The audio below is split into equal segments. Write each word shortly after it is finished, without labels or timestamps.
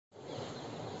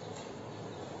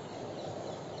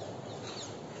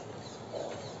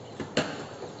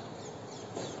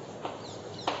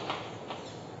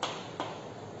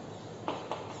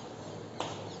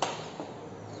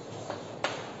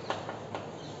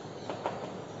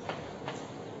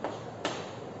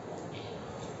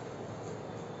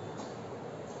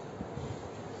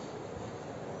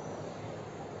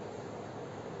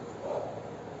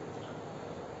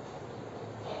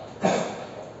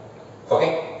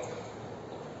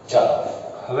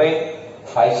હવે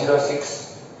 506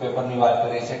 પેપરની વાત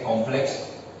કરીએ છીએ કોમ્પ્લેક્સ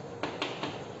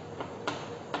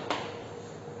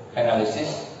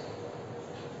એનાલિસિસ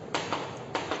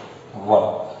 1.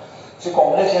 જે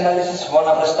કોમ્પ્લેક્સ એનાલિસિસ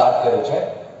 1 આપણે સ્ટાર્ટ કર્યું છે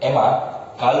એમાં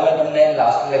કાલ મેં તમને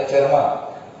લાસ્ટ લેક્ચરમાં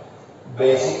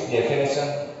બેઝિક ડેફિનેશન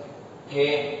કે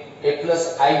a plus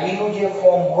ib નું જે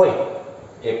ફોર્મ હોય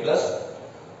a plus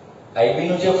ib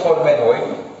નું જે ફોર્મેટ હોય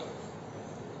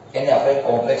એને આપણે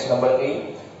કોમ્પ્લેક્સ નંબર કહીએ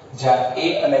જ્યાં a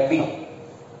અને b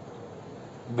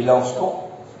belongs to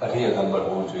real number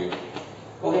હોવું જોઈએ.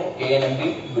 ઓકે, a અને b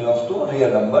belongs to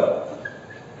real number.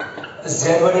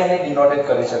 z વડે એને ડિનોટેટ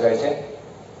કરી શકાય છે.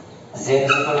 z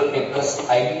is equal to a plus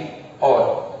ib or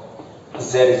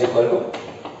z is equal to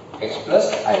x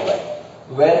plus iy,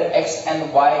 where x and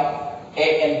y, a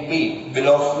and b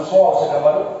belongs to શું આવશે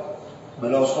તમારું?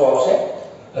 belongs to આવશે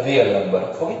real number.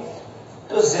 Okay,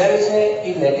 તો z છે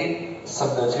એ લેટિન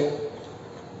શબ્દ છે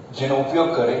જેનો ઉપયોગ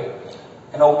કરે,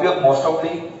 એનો ઉપયોગ મોસ્ટ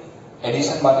ઓફલી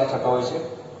એડિશન માટે થતો હોય છે.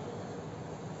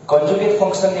 કોન્જુગેટ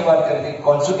ફંક્શનની વાત કરીએ તો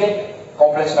કોન્જુગેટ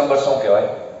કોમ્પ્લેક્સ નંબર શું કહેવાય?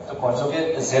 તો conjugate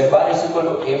z bar is equal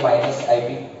to a minus ib,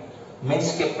 means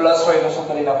કે પ્લસ હોય તો શું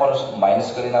કરી નાખવાનું છે? માઇનસ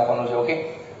કરી નાખવાનું છે. ઓકે,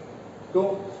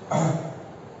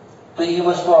 તો એ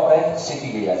વસ્તુ આપણે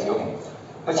શીખી ગયા છે. ઓકે,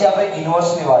 પછી આપણે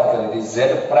ઇન્વર્સની વાત કરી હતી z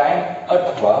પ્રાઇમ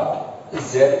અથવા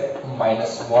z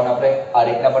માઇનસ 1 આપણે આ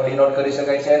રીતના પણ ડિનોટ કરી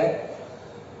શકાય છે.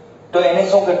 તો એને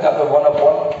શું કરતા આપણે 1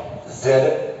 upon z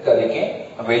તરીકે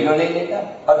વેલ્યુ લઈ લેતા,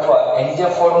 અથવા એની જે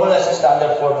ફોર્મ્યુલા છે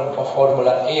standard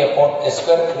formula a upon a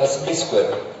square plus b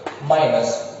square minus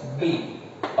b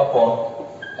upon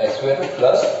a square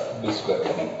plus b square.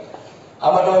 Okay,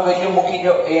 આમાં તમે વેલ્યુ મૂકી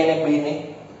દો a અને b ની,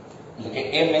 એટલે કે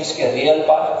a મીન્સ કે રિયલ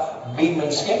પાર્ટ, b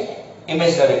મીન્સ કે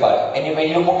ઇમેજનરી પાર્ટ, એની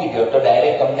વેલ્યુ મૂકી દો તો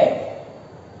ડાયરેક્ટ તમને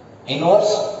ઇન્વર્સ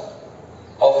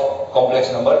ઓફ કોમ્પ્લેક્સ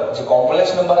નંબર, જે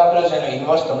કોમ્પ્લેક્સ નંબર આપેલો છે એનો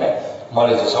ઇન્વર્સ તમને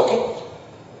મળી જશે. ઓકે,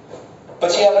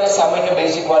 પછી આપણે સામાન્ય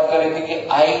બેઝિક વાત કરી હતી કે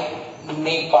i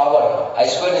ની power i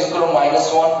square is equal to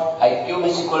 -1, i cube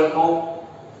is equal to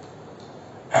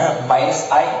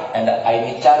 -i and i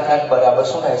ની 4 ઘાત બરાબર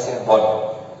શું થાય છે? 1.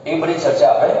 એ બધી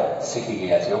ચર્ચા આપણે શીખી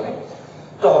ગયા છે. ઓકે,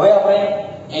 તો હવે આપણે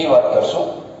એ વાત કરશું,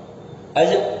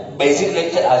 આજે બેઝિક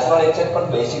લેક્ચર, આજનો લેક્ચર પણ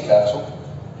બેઝિક રાખશું,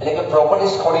 એટલે કે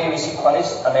પ્રોપર્ટીઝ થોડી એવી શીખવાની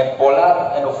છે. અને પોલાર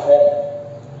એનો ફોર્મ,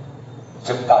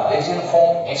 જેમ કાર્ટેશિયન ફોર્મ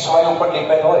xy ઉપર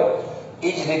ડિપેન્ડ હોય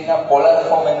એ જ રીતના પોલાર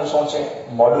ફોર્મ એનું શું છે,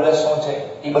 મોડ્યુલસ શું છે,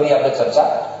 એ બધી આપણે ચર્ચા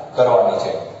કરવાની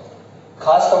છે.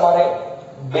 ખાસ તમારે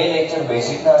 2 લેક્ચર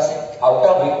બેઝિકના હશે.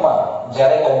 આવતા વીકમાં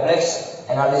જ્યારે કોમ્પ્લેક્સ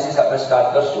એનાલિસિસ આપણે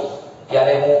સ્ટાર્ટ કરશું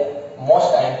ત્યારે હું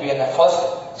મોસ્ટ આઈએમપી અને ફર્સ્ટ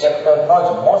ચેપ્ટરનો જ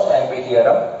most IMP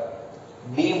theorem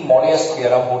D મોરિયસ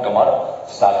theorem હું તમારો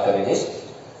સ્ટાર્ટ કરી દઈશ,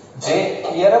 જે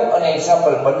થિયરમ અને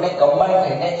એક્ઝામ્પલ બંને કમ્બાઈન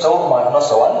થઈને 14 માર્કનો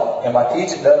સવાલ એમાંથી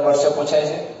જ દર વર્ષે પૂછાય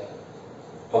છે.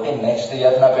 ઓકે, નેક્સ્ટ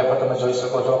યરના પેપર તમે જોઈ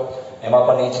શકો છો, એમાં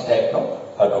પણ એ જ ટાઈપનું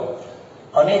હતું.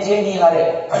 અને જે નિહારે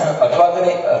અથવા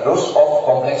કરે રૂટ્સ ઓફ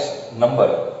કોમ્પ્લેક્સ નંબર,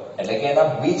 એટલે કે એના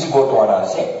બીજ ગોતવાના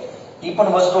છે, એ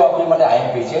પણ વસ્તુ આપણી માટે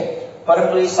આઈએમપી છે,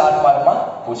 પરંતુ એ 7 માર્કમાં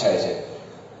પૂછાય છે.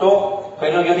 તો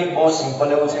પહેલું યુનિટ બહુ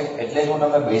સિમ્પલ એવું છે, એટલે જ હું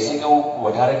તમને બેઝિક એવું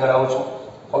વધારે કરાવું છું.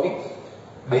 ઓકે,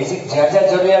 બેઝિક જ્યાં જ્યાં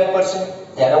જરૂરિયાત પડશે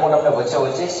ત્યારે હું તમને વચ્ચે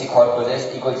વચ્ચે શીખવાડતો જઈશ.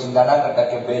 એ કોઈ ચિંતા ના કરતા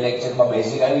કે 2 લેક્ચરમાં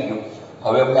બેઝિક આવી ગયું,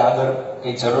 હવે અમને આગળ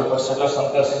કઈ જરૂર પડશે તો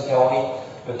સંકર્ષણ થવાની,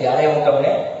 તો ત્યારે હું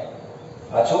તમને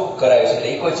પાછું કરાવીશ. એટલે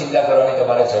એ કોઈ ચિંતા કરવાની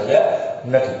તમારે જરૂરિયાત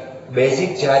નથી.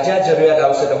 બેઝિક જ્યાં જ્યાં જરૂરિયાત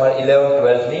આવશે તમારે 11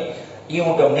 12 ની, એ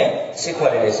હું તમને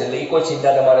શીખવાડી દઈશ. એટલે એ કોઈ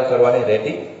ચિંતા તમારે કરવાની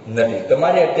રહેતી નથી.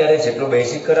 તમારે અત્યારે જેટલું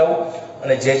બેઝિક કરાવું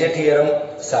અને જે થિયરમ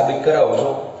સાબિત કરાવું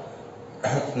છું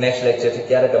નેક્સ્ટ લેક્ચરથી,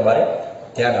 ત્યારે તમારે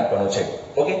ધ્યાન આપવાનું છે.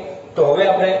 ઓકે, તો હવે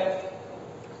આપણે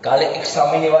કાલે એક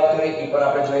સામાન્ય વાત કરી, એ પણ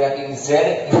આપણે જોયા કે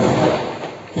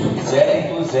z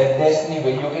into z dash ની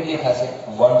વેલ્યુ કેટલી થશે?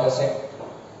 1 થશે.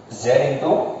 z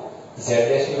into z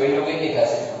dash ની વેલ્યુ કેટલી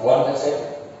થશે? 1 થશે.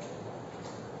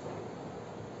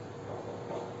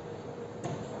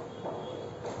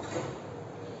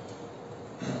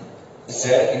 z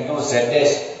into z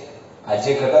dash આ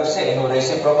જે ઘટક છે એનું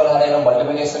રેસિપ્રોકલ અને એનું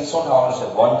મલ્ટીપ્લિકેશન શું થવાનું છે?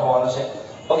 1 થવાનું છે.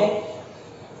 ઓકે,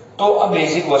 તો આ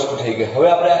બેઝિક વસ્તુ થઈ ગઈ. હવે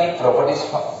આપણે આની પ્રોપર્ટીઝ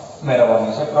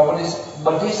મેળવવાની છે. પ્રોપર્ટીઝ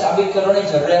બધી સાબિત કરવાની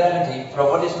જરૂરિયાત નથી.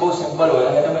 પ્રોપર્ટીઝ બહુ સિમ્પલ હોય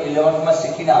અને તમે 11th માં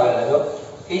શીખીને આવેલા છો,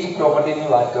 એ જ પ્રોપર્ટીની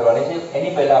વાત કરવાની છે.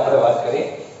 એની પહેલા આપણે વાત કરીએ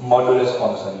મોડ્યુલસ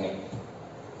ફંક્શનની.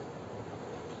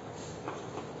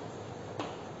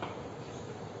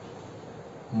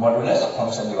 મોડ્યુલસ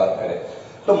ફંક્શનની વાત કરીએ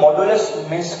તો મોડ્યુલસ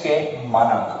મીન્સ કે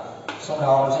માનાંક. શું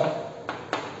થવાનું છે?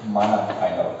 માનાંક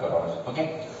ફાઇન્ડ આઉટ કરવાનું છે. ઓકે,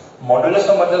 મોડ્યુલસ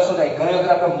નો મતલબ શું થાય? ઘણી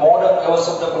વખત આપણે મોડ એવો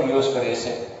શબ્દ પણ યુઝ કરીએ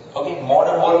છીએ. ઓકે, મોડ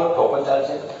બોલો તો પણ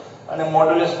ચાલશે અને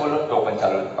મોડ્યુલસ બોલો તો પણ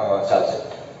ચાલશે.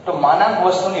 તો માનાંક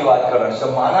વસ્તુની વાત કરવાની છે.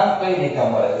 માનાંક કઈ રીતે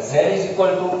મળે છે? z a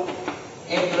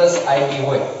 + ib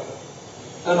હોય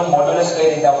તો એનું મોડ્યુલસ કઈ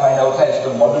રીતે ફાઇન્ડ આઉટ થાય છે? તો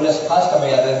મોડ્યુલસ ખાસ તમે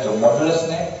યાદ રાખજો,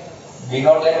 મોડ્યુલસને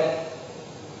ડિનોટેડ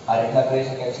આ રીતના કરી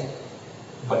શકાય છે.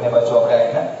 બંને બાજુ આપણે આ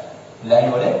રીતના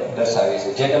લાઈન વડે દર્શાવીએ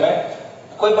છીએ. જે તમે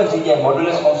કોઈ પણ જગ્યાએ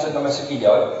મોડ્યુલસ ફંક્શન તમે શીખી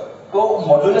જાવ તો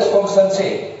મોડ્યુલસ ફંક્શન છે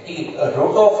એ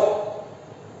root of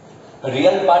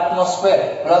real પાર્ટનો square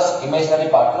plus imaginary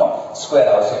પાર્ટનો square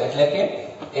આવશે, એટલે કે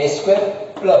a²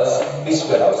 પ્લસ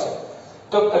b² આવશે.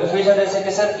 તો કન્ફ્યુઝન રહેશે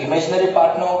કે સર ઇમેજનરી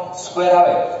પાર્ટનો સ્ક્વેર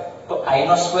આવે તો i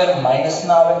નો સ્ક્વેર માઈનસ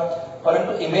ના આવે,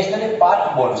 પરંતુ ઇમેજનરી પાર્ટ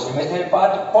બોલું છું. ઇમેજનરી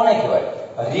પાર્ટ કોને કહેવાય?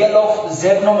 રિયલ ઓફ z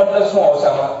નો મતલબ શું આવશે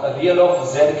આમાં? રિયલ ઓફ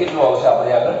z કેટલું આવશે?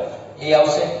 આપણે આગળ a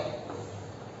આવશે.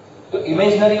 તો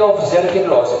ઇમેજનરી ઓફ z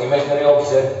કેટલો આવશે? ઇમેજનરી ઓફ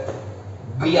z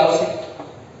b આવશે.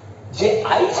 જે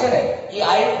i છે ને એ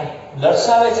i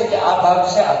દર્શાવે છે કે આ ભાગ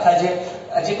છે આખા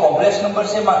જે કોમ્પ્લેક્સ નંબર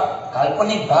છે એમાં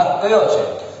કાલ્પનિક ભાગ કયો છે.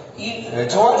 એ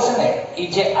રજૂઆત છે ને એ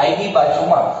જે i ની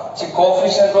બાજુમાં જે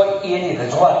કોએફિશિયન્ટ હોય એની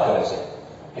રજૂઆત કરે છે.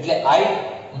 એટલે i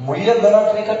મૂલ્ય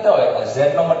ગણતરી કરતા હોય, z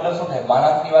નો મતલબ શું થાય?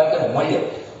 માનાંકની વાત કરે મૂલ્ય,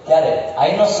 ત્યારે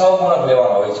i નો સહગુણક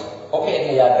લેવાનો હોય છે. ઓકે,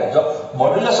 એટલે યાદ રાખજો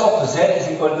મોડ્યુલસ ઓફ z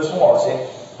શું આવશે?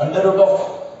 √ Of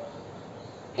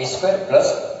a² plus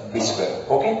b².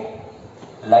 Okay,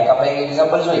 like આપણે એક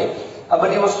એક્ઝામ્પલ જોઈએ. આ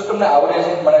બધી વસ્તુ તમને આવડે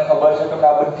છે, મને ખબર છે તમને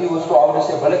આ બધી વસ્તુ આવડે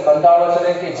છે, ભલે કંટાળો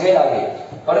ચડે કે જે લાગે,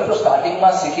 પરંતુ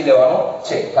સ્ટાર્ટિંગમાં શીખી લેવાનું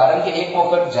છે. કારણ કે એક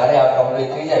વખત જ્યારે આ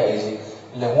કમ્પ્લીટ થઈ જાય છે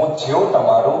એટલે હું જેવું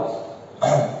તમારું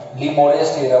ડી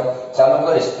મોરેસ થિયરમ ચાલુ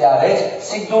કરીશ ત્યારે જ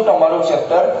સીધું તમારું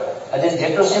ચેપ્ટર આજે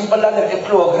જેટલું સિમ્પલ લાગે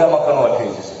એટલું અઘરામાં કન્વર્ટ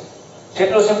થઈ જશે.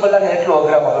 જેટલું સિમ્પલ લાગે એટલું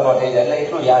અઘરામાં કન્વર્ટ થઈ જાય. એટલે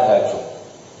એટલું યાદ રાખજો.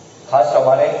 ખાસ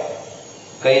તમારે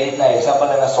કઈ રીતના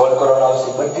એક્ઝામ્પલ એને સોલ્વ કરવાનું આવશે,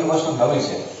 બધી વસ્તુ નવી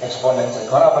છે. એક્સપોનેન્શિયલ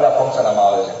ઘણા બધા ફંક્શન આમાં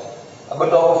આવે છે. આ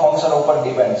બધું આપણું ફંક્શન ઉપર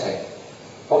ડિપેન્ડ છે.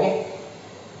 ઓકે,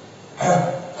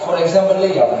 ફોર એક્ઝામ્પલ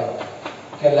લઈએ આપણે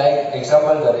કે લાઈક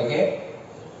એક્ઝામ્પલ તરીકે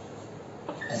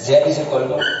z =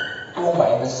 2 -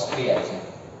 3i છે.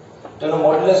 તો એનું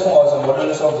મોડ્યુલસ શું આવશે?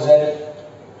 Modulus of z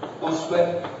 2²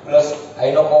 plus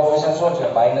i no coefficient શું છે?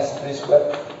 -3².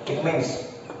 It means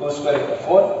 2² =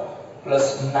 4 plus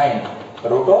 9 √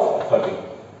 30.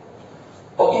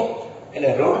 ઓકે,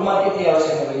 એટલે રૂટમાં કેટલી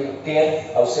આવશે? ને ભાઈ 10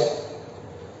 આવશે.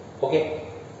 ઓકે,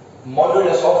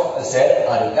 મોડ્યુલસ ઓફ z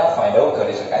આ રીતે ફાઇન્ડ આઉટ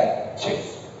કરી શકાય છે.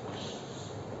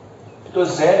 તો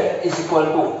z =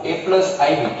 a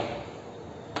 + ib.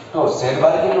 તો z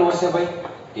બાર કેટલું હશે ભાઈ?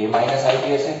 a - ib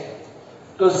હશે.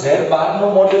 તો z બાર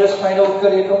નું મોડ્યુલસ ફાઇન્ડ આઉટ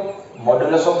કરીએ તો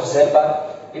modulus of z bar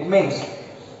it means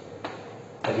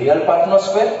real પાર્ટનો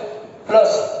square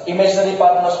plus imaginary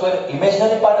પાર્ટનો square.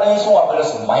 Imaginary part અહીં શું આપેલો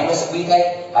છે? -b થાય.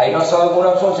 i નો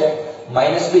સહગુણક શું છે?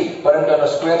 -b, પરંતુ એનો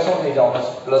સ્ક્વેર શું થઈ જવાનો?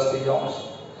 પ્લસ થઈ જવાનો.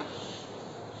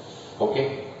 ઓકે,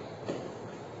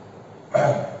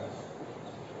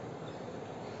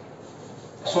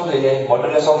 શું થઈ જાય?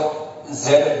 મોડ્યુલસ ઓફ z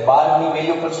બાર ની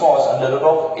વેલ્યુ પર શું આવશે? √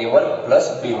 Of a1 plus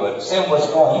b1. Same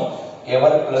વસ્તુ અહીં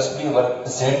a1 પ્લસ b1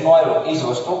 z નો આવ્યો એ જ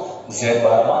વસ્તુ z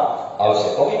બાર માં આવશે.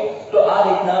 ઓકે, તો આ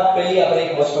રીતના પહેલી આપણે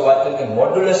એક વસ્તુ વાત કરી કે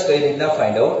મોડ્યુલસ કઈ રીતના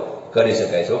ફાઇન્ડ આઉટ કરી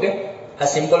શકાય છે. ઓકે, આ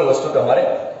સિમ્પલ વસ્તુ તમારે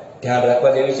ધ્યાન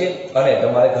રાખવા જેવી છે અને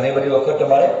તમારે ઘણી બધી વખત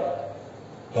તમારે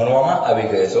ભણવામાં આવી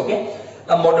ગઈ છે. ઓકે,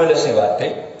 આ મોડ્યુલસની વાત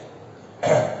થઈ.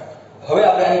 હવે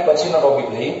આપણે આની પછીનો ટોપિક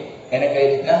લઈએ, એને કઈ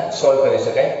રીતના સોલ્વ કરી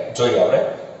શકાય જોઈએ આપણે.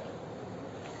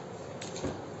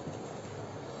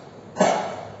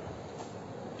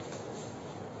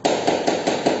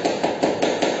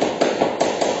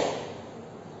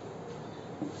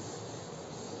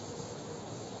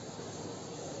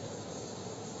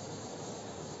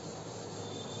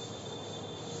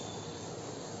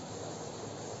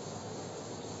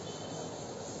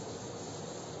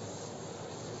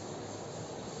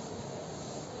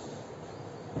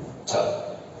 ચાલો,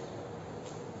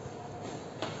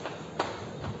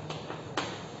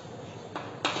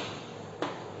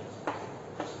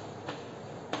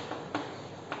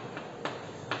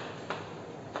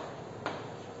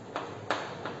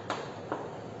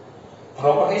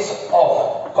 પ્રોપર્ટીઝ ઓફ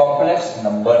કોમ્પ્લેક્સ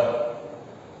નંબર.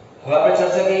 હવે આપણે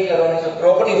ચર્ચા કઈ કરવાની છે?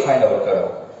 પ્રોપર્ટી ફાઇન્ડ આઉટ કરો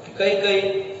કે કઈ કઈ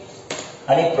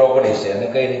આની પ્રોપર્ટી છે અને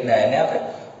કઈ રીતના એને આપણે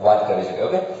વાત કરી શકીએ.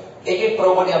 ઓકે, એક એક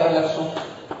પ્રોપર્ટી આપણે લખશું.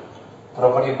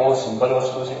 પ્રોપર્ટી બહુ સિમ્પલ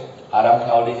વસ્તુ છે,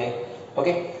 આરામથી આવડી જાય.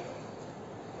 ઓકે,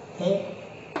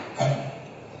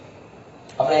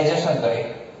 આપણે એક્ઝેમ્પશન કરીએ.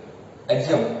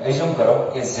 એઝ્યુમ કરો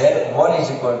કે z1 =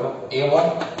 a1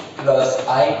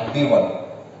 + ib1.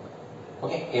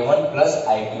 Okay, a1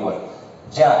 + ib1,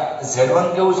 જ્યાં z1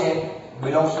 કેવું છે?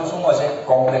 બિલોંગ્સ ટુ શું હશે?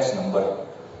 Complex number.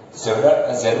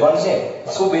 z1 છે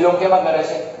શું બિલોંગ કેમાં કરે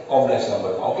છે? કોમ્પ્લેક્સ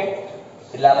નંબરમાં. ઓકે,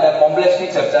 એટલે આપણે કોમ્પ્લેક્સ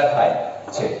ની ચર્ચા થાય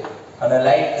છે. અને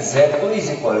like Z2 is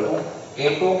equal to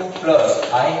A2 plus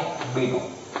I B2.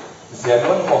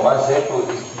 Z1, Z2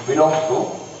 is belongs to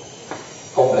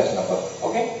complex number.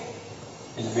 Okay?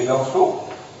 It belongs to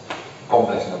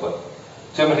complex number.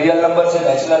 જેમ રિયલ નંબર છે,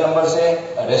 નેચરલ નંબર છે,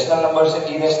 રેશનલ નંબર છે,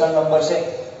 ઇરેશનલ નંબર છે,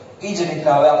 એ જ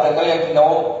રીતના હવે આપણે કયો એક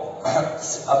નવો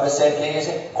આપણે સેટ લઈએ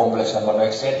છીએ, કોમ્પ્લેક્સ નંબરનો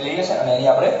એક સેટ લઈએ છીએ અને અહીં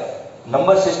આપણે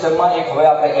નંબર સિસ્ટમમાં એક હવે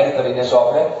આપણે એડ કરી દેશું.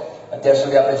 આપણે અત્યાર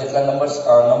સુધી આપણે જેટલા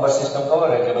નંબર સિસ્ટમ ખબર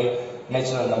હોય કે ભાઈ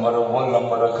નેચરલ નંબર હોય, હોલ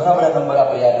નંબર હોય, ઘણા બધા નંબર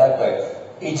આપણે યાદ રાખતા હોય,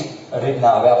 એ જ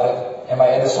રીતના હવે આપણે એમાં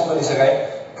એડ શું કરી શકાય,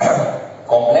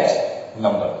 કોમ્પ્લેક્સ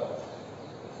નંબર.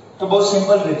 તો બહુ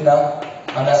સિમ્પલ રીતના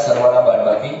આના સરવાળા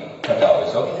બાદબાકી થતા હોય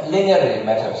છે. ઓકે, લિનિયર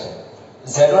મેથડ છે.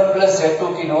 Z1 plus Z2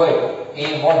 કીધું હોય તો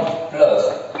A1 plus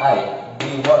I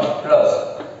B1 plus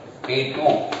A2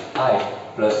 I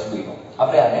plus B2.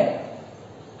 આપણે આને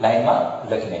લાઈનમાં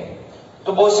લખી નાખીએ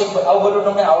તો બહુ સિમ્પલ. આવું બધું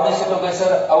તમને આવડે છે તો કે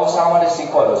સર આવું શા માટે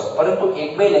શીખવાડો છો, પરંતુ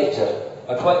એક બે લેક્ચર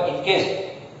અથવા ઇન કેસ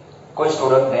કોઈ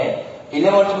સ્ટુડન્ટને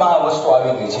 11th માં આ વસ્તુ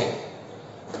આવી ગઈ છે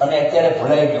અને અત્યારે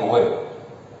ભૂલાઈ ગયું હોય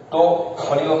તો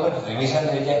ફરી વખત રિવિઝન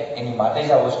થઈ જાય, એની માટે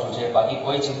જ આ વસ્તુ છે. બાકી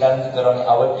કોઈ ચિંતા નથી કરવાની.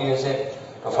 આવડતી હશે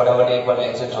તો ફટાફટ એકવાર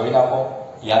લેક્ચર જોઈ નાખો,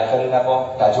 યાદ કરી નાખો,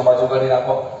 તાજુબાજુ કરી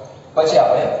નાખો, પછી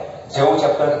આપણે જેવું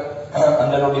ચેપ્ટર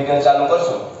અંદરનું ડિટેલ ચાલુ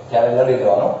કરશું ત્યારે લડી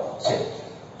દેવાનું છે.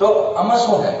 તો આમાં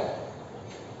શું થાય,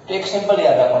 એક સિમ્પલ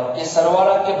યાદ રાખવાનું કે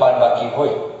સરવાળા કે બાદબાકી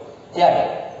હોય ત્યારે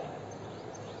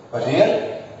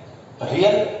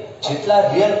રિયલ જેટલા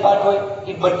રિયલ પાર્ટ હોય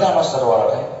એ બધાનો સરવાળો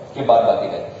થાય કે બાદબાકી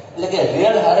થાય. એટલે કે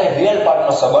રિયલ હારે રિયલ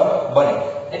પાર્ટનો સંબંધ બને.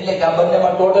 એટલે કે આ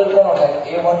બંનેમાં ટોટલ કોનો થાય,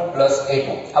 A1 plus A2.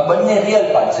 આ બંને રિયલ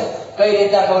પાર્ટ છે. કઈ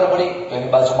રીતના ખબર પડી તો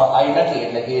એની બાજુમાં I નથી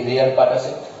એટલે કે એ રિયલ પાર્ટ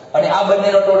હશે. અને આ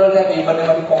બંનેનો ટોટલ થાય તો એ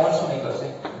બંનેમાંથી કોમન શું નીકળશે,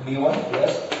 B1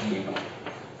 plus B2.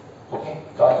 ઓકે,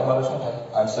 તો આ તમારો શું થાય,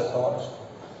 આન્સર થવાનો છે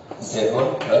Z1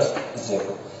 plus Z2.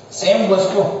 સેમ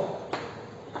વસ્તુ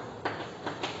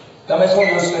તમે શું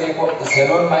યુઝ કરી શકો,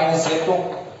 Z1 minus Z2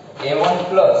 A1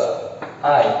 plus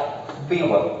I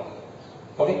B1.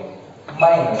 Okay,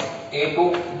 minus A2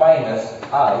 minus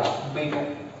I B2.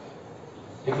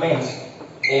 It means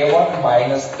A1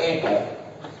 minus A2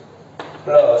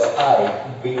 plus I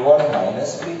B1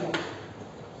 minus B2.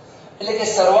 એટલે કે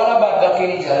સરવાળા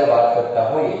બાદબાકીની જ્યારે વાત કરતા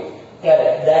હોઈએ ત્યારે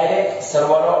ડાયરેક્ટ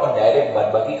સરવાળો અને ડાયરેક્ટ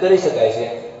બાદબાકી કરી શકાય છે,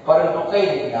 પરંતુ કઈ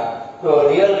રીતના, તો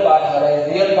રિયલ પાર્ટ હારે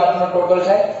રિયલ પાર્ટનો ટોટલ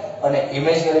થાય અને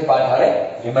ઇમેજનરી પાર્ટ હારે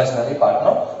ઇમેજનરી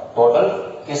પાર્ટનો ટોટલ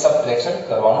કે સબટ્રેક્શન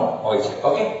કરવાનું હોય છે.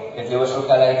 ઓકે, એટલી વસ્તુ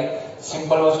ખ્યાલ આવી ગઈ.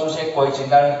 સિમ્પલ વસ્તુ છે, કોઈ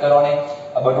ચિંતા નહીં કરવાની.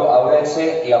 આ બધું આવડે છે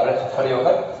એ આપણે ફરી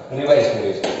વખત રિવાઇઝ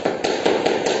કરીએ છીએ.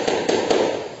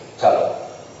 ચાલો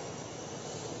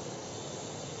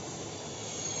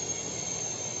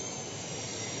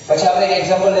પછી આપણે એક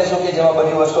એક્ઝામ્પલ લેશું કે જેમાં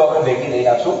બધી વસ્તુ આપણે ભેગી લઈ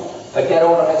નાખશું. અત્યારે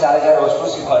હું તમને 4 વસ્તુ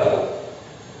શીખવાડી દઉં.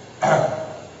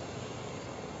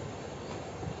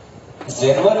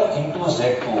 Z1 into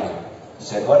Z2,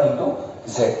 Z1 into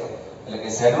Z2 એટલે કે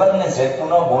Z1 અને Z2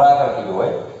 નો ગુણાકાર કીધો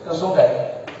હોય તો શું થાય,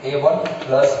 A1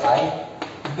 plus I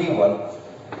B1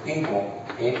 into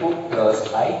A2 plus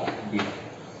I B2.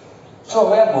 જો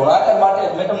હવે આ ગુણાકાર માટે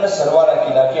મેં તમને સરવાળા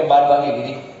કીધા કે બાદબાકી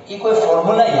કીધી, એ કોઈ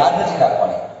ફોર્મ્યુલા યાદ નથી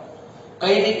રાખવાની.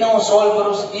 કઈ રીતના હું સોલ્વ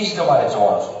કરું છું એ જ તમારે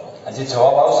જોવાનું છે. આ જે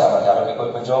જવાબ આવશે આમાં, ધારો કે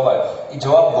કોઈ પણ જવાબ આવે એ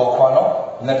જવાબ ગોખવાનો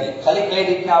નથી, ખાલી કઈ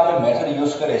રીતના આપણે મેથડ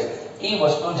યુઝ કરીએ એ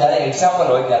વસ્તુ જ્યારે એક્ઝામ્પલ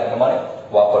હોય ત્યારે તમારે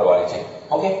વાપરવાની છે.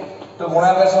 ઓકે, તો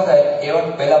ગુણાકાર શું થાય, A1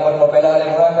 પહેલા પદનો પહેલા હાલે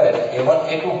ગુણાકાર એટલે A1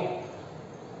 A2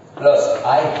 plus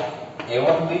I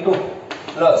A1 B2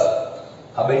 plus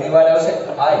આ બેની વાર આવશે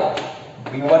I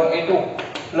B1 A2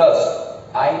 plus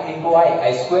I into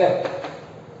I square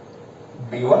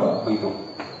B1 B2.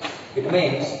 It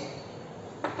means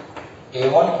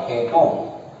A1 A2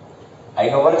 I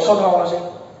નો વર્ગ શું થવાનો છે,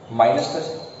 માઈનસ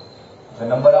થશે.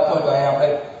 નંબર આપો તો અહીંયા આપણે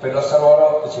પેલો સરવાળો,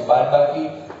 પછી બાદબાકી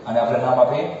અને આપણે નામ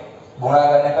આપીએ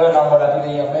ગુણાકારને કયો નંબર આપી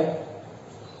દઈએ, આપણે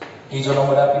ત્રીજો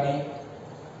નંબર આપી દઈએ.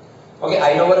 ઓકે,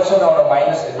 I નો વર્ગ શું થવાનો,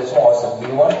 માઈનસ એટલે શું આવશે,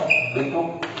 B1 B2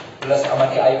 પ્લસ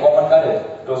આમાંથી I કોમન કાઢે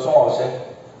તો શું આવશે,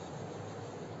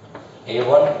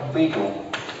 A1 B2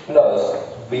 plus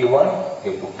B1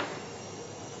 A2.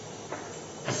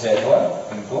 Z1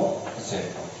 into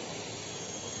Z2.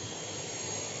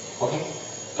 Okay,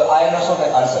 તો આ એનો શું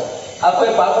થાય આન્સર. આ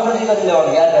કોઈ પાકું નથી કરી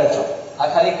લેવાનું, યાદ રાખજો. આ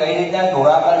ખાલી કઈ રીતના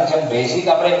ગુણાકાર, જેમ બેઝિક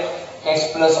આપણે x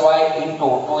plus y into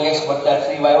 2x વત્તા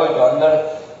 3y હોય તો અંદર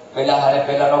પહેલા હારે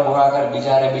પહેલાનો ગુણાકાર,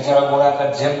 બીજા હારે બીજાનો ગુણાકાર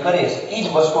જેમ કરીએ એ જ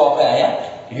વસ્તુ આપણે અહીંયા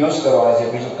યુઝ કરવાની છે.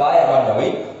 બીજું કાંઈ આમાં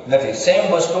નવી નથી. સેમ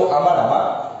વસ્તુ આમાં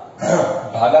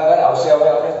ભાગાકાર આવશે. હવે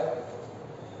આપણે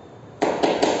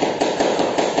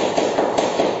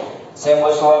સેમ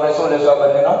વસ્તુ આપણે શું લેશું, આ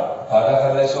બંનેનો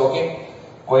ભાગાકાર લેશું. ઓકે,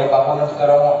 કોઈ પાકું નથી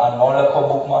કરવાનું. આ ન લખો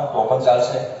બુકમાં તો પણ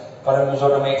ચાલશે, પરંતુ જો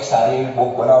તમે એક સારી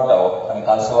બુક બનાવતા હો અને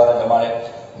કાલ સવારે તમારે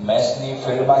મેથ્સની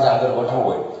ફિલ્ડમાં જ આગળ વધવું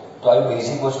હોય તો આવી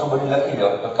બેઝિક વસ્તુ બધી લખી લો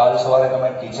તો કાલ સવારે તમે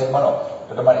ટીચર બનો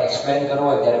તો તમારે એક્સપ્લેન કરવું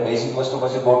હોય ત્યારે બેઝિક વસ્તુ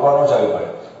પછી ગોઠવાનું જ આવી પડે.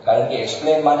 કારણ કે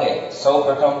એક્સપ્લેન માટે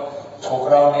સૌપ્રથમ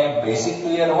છોકરાઓને બેઝિક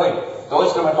ક્લિયર હોય તો જ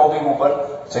તમે ટોપિક ઉપર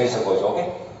જઈ શકો છો. ઓકે,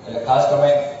 એટલે ખાસ તમે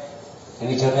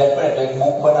એવી જરૂરિયાત પડે તો એક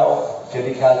બુક બનાવો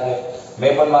જેથી ખ્યાલ રહે.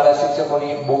 મેં પણ મારા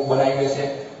શિક્ષકોની એક બુક બનાવી છે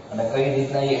અને કઈ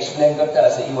રીતના એ એક્સપ્લેન કરતા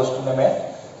હશે એ વસ્તુને મેં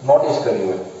નોટિસ કરી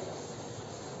હોય.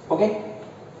 ઓકે,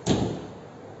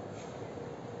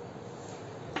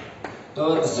 તો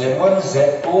Z1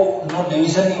 Z2 નું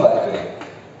ડિવિઝન ની વાત કરીએ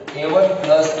A1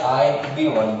 plus I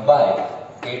B1 by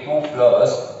A2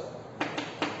 plus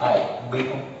I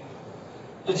B2.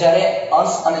 તો જ્યારે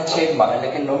અંશ અને છેદમાં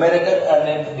એટલે કે ન્યુમેરેટર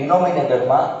અને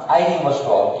ડિનોમિનેટરમાં I ની વસ્તુ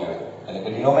આવતી હોય એટલે કે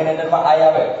ડિનોમિનેટરમાં I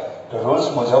આવે તો રૂલ્સ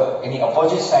મુજબ એની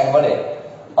ઓપોઝિટ સાઇન વડે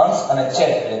અંશ અને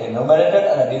છેદ એટલે કે ન્યુમેરેટર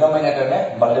અને ડિનોમિનેટરને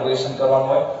મલ્ટીપ્લિકેશન કરવાનું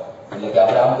હોય. એટલે કે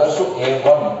આપણે આમ કરશું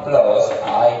A1 plus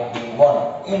I B1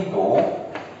 into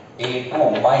A2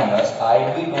 minus I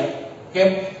B2. કેમ?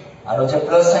 આનો જે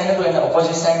પ્લસ સાઇન હતો એને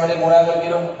ઓપોઝિટ સાઇન વડે ગુણાકાર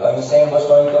કર્યો તો અહીં સેમ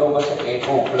વસ્તુ અહીં કરવું પડશે A2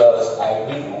 plus I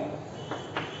B2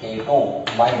 A2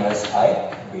 minus I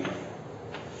B2.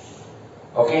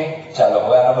 Okay, ચાલો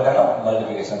હવે આના બધાનો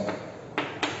મલ્ટીપ્લિકેશન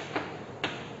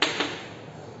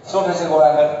શું થશે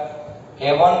ગુણાકાર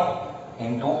A1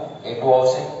 into A2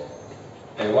 આવશે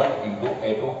A1 into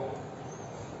A2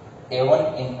 A1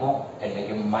 into એટલે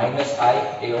કે minus I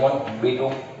A1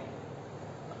 B2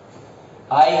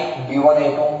 I B1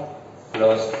 A2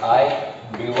 plus I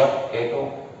B1 A2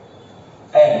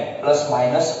 and plus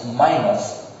minus minus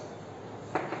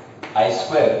I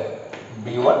square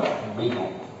B1 B2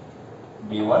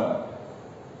 B1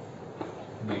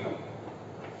 B2.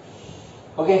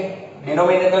 Okay,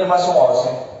 ડિનોમિનેટરમાં શું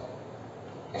આવશે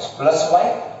x plus y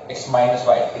x minus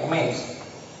y. It means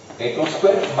A2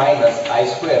 square minus I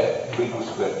square B2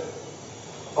 square.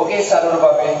 Okay, સારું રૂપ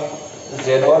આપે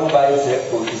Z1 by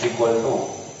Z2 is equal to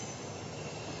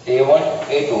A1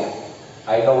 A2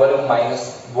 I નો વર્ગ minus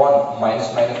 1 minus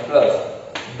minus plus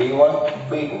B1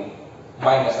 B2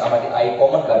 minus આમાંથી I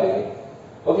common કાઢી દે.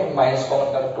 Okay, minus common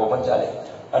કાઢો તો પણ ચાલે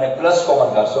અને પ્લસ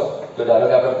કોમન કાઢશો તો ધારો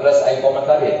કે આપણે પ્લસ I કોમન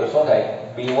કાઢીએ તો શું થાય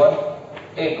B1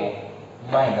 A2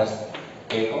 minus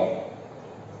A2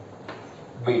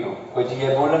 B2. કોઈ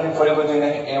જગ્યાએ ભૂલ નથી ફરી બધું એને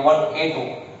A1 A2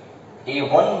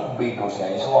 A1 B2 છે.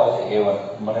 અહીં શું આવશે A1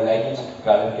 મને લાગ્યું છે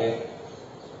કારણ કે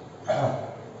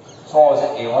શું આવશે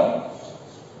A1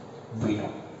 B2.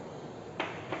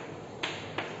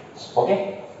 ઓકે,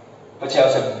 પછી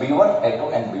આવશે B1 A2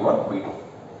 and B1 B2.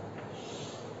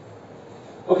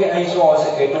 Okay, અહીં શું આવશે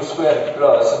A2 square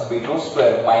plus B2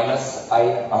 square minus I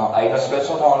no square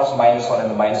શું થવાનો છે માઇનસ 1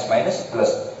 અને માઇનસ માઇનસ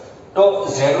પ્લસ. તો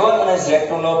Z1 અને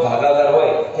Z2 નો ભાગાકાર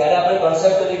હોય ત્યારે આપણે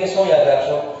કન્સેપ્ટ તરીકે શું યાદ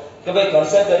રાખશો કે ભાઈ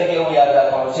કન્સેપ્ટ તરીકે એવું યાદ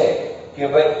રાખવાનું છે કે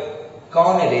ભાઈ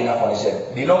કર્ણને લઈ નાખવાની છે.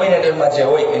 ડિનોમિનેટરમાં જે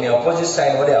હોય એની ઓપોઝિટ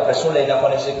સાઇન વડે આપણે શું લઈ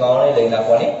નાખવાની છે કર્ણને લઈ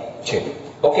નાખવાની છે.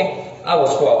 ઓકે, આ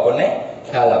વસ્તુ આપણને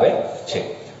ખ્યાલ આવે છે.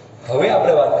 હવે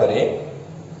આપણે વાત કરીએ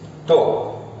તો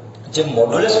જે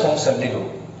મોડ્યુલસ ફંક્શન લીધું.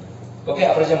 ઓકે,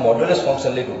 આપણે જે મોડ્યુલસ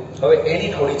ફંક્શન લીધું હવે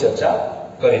એની થોડી ચર્ચા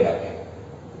કરી નાખીએ.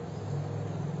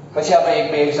 પછી આપણે એક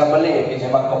બે એક્ઝામ્પલ લઈએ કે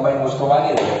જેમાં કમ્બાઈન વસ્તુ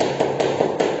માંગી લઈએ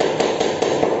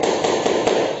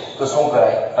તો શું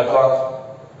કરાય અથવા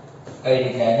કઈ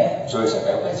રીતે એને જોઈ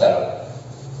શકાય. ઓકે, ચાલો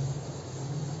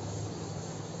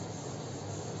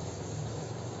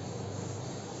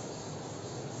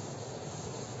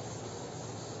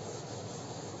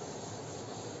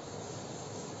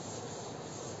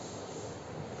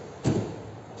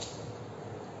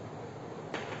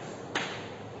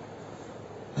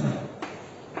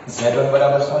Z1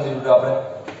 બરાબર શું લીધું આપણે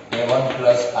A1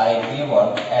 plus I B1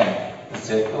 and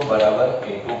Z2 બરાબર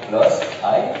A2 plus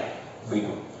I B2.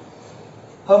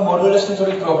 હવે મોડ્યુલસની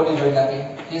થોડી પ્રોપર્ટી જોઈ નાખીએ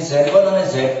કે Z1 અને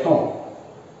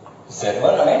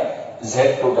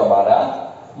Z2 તમારા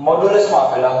મોડ્યુલસમાં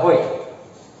આપેલા હોય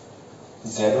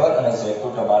Z1 અને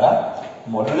Z2 તમારા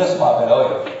મોડ્યુલસમાં આપેલા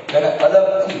હોય તેને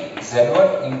અલગથી Z1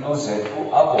 into Z2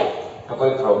 આપો તો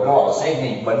કોઈ પ્રોબ્લેમ આવશે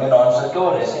નહીં. બંનેનો આન્સર કેવો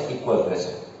રહેશે ઇક્વલ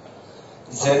રહેશે.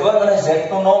 Z1 અને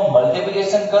Z2 નો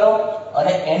મલ્ટીપ્લિકેશન કરો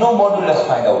અને એનો મોડ્યુલસ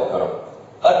ફાઇન્ડ આઉટ કરો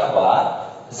અથવા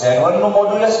Z1 નું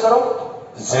મોડ્યુલસ કરો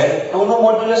Z2 નું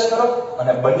મોડ્યુલસ કરો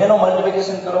અને બંનેનો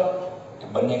મલ્ટીપ્લિકેશન કરો તો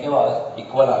બંને કેવા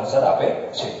ઇક્વલ આન્સર આપે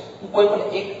છે. કોઈ પણ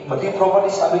એક બધી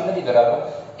પ્રોપર્ટી સાબિત નથી કરાતો,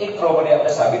 એક પ્રોપર્ટી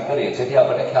આપણે સાબિત કરીએ જેથી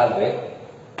આપણને ખ્યાલ રહે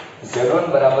Z1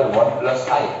 બરાબર 1 plus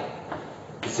I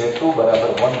Z2 બરાબર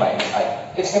 1 minus I.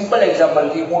 એક સિમ્પલ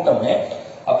એક્ઝામ્પલ થી હું તમને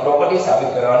આ પ્રોપર્ટી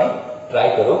સાબિત કરવાની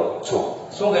ટ્રાય કરું છું.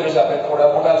 શું કર્યું છે આપણે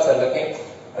થોડા મોટા અક્ષર લખી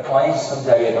અથવા અહીં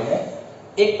સમજાવીએ તમને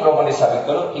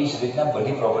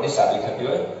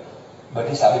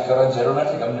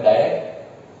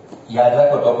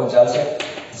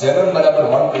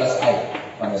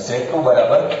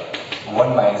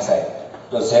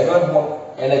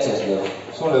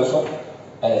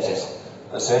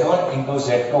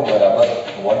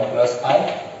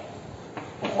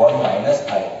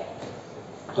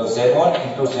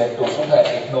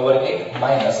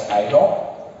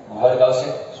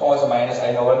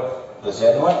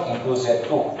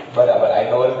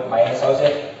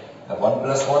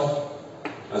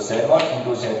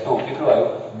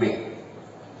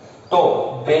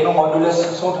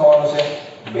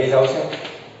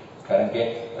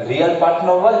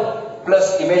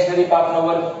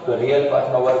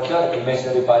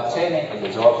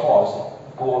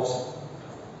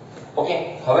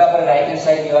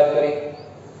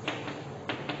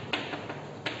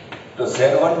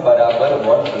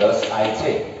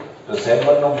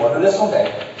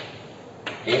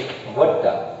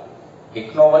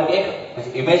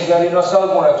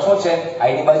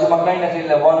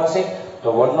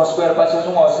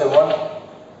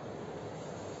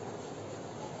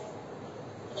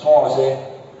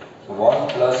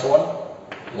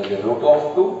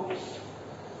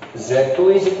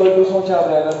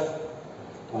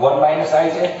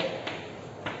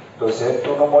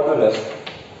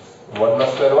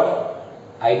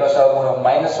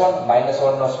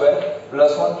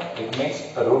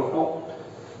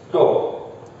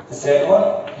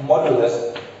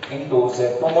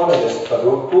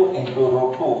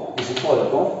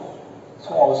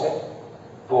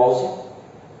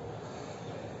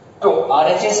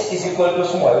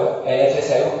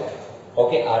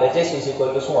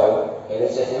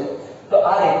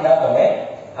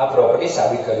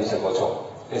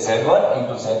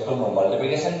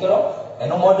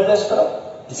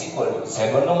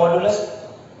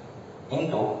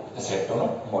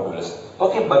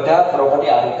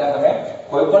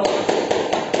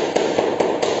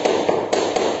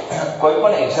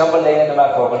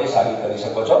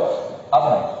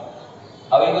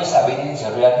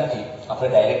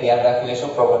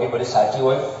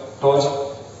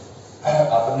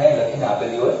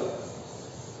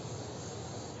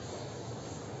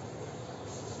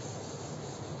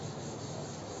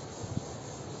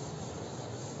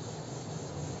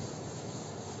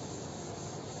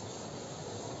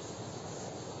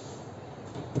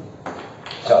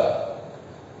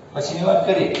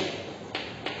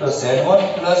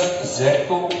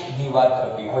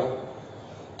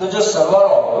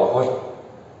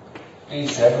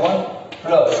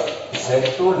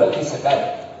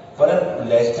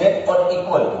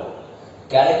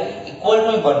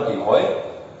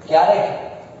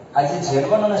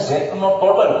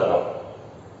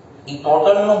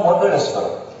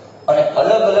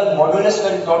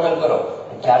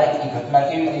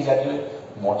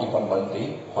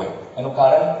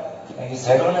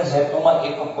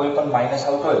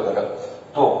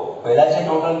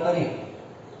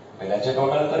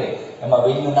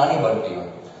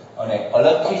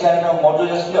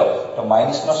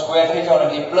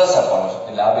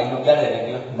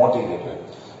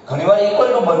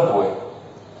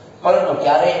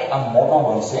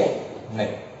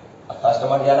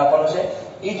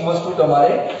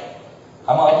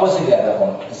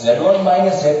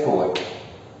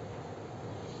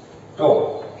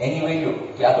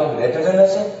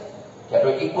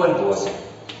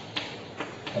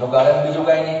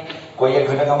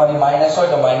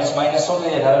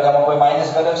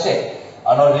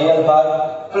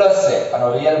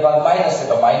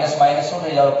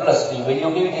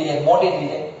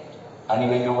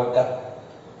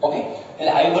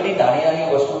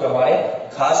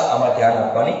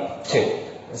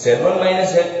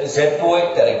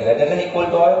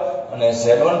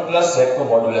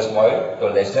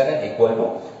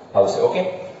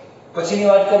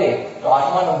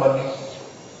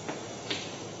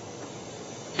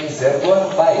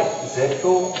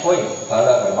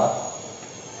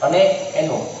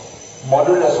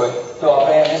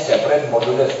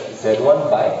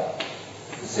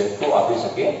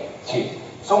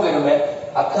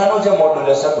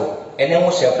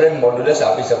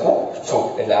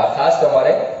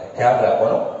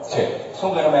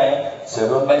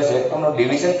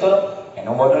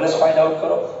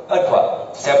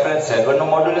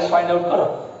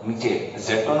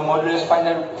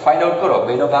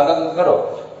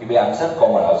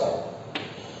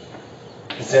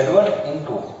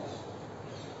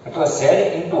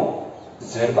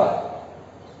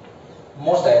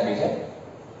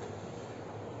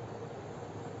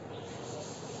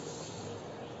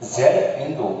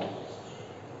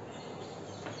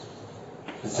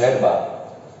z bar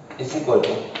is equal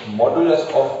to modulus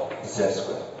of z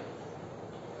square.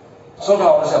 શું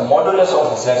થવાનું છે? Modulus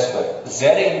of z square. z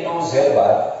into z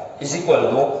bar is equal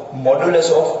to modulus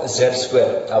of z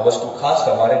square. આ વસ્તુ ખાસ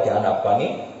તમારે ધ્યાન આપવાની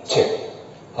છે.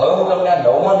 હવે હું તમને આ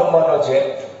 9મા નંબરનો જે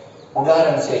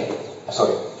ઉદાહરણ છે,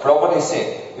 સોરી પ્રોપર્ટી છે,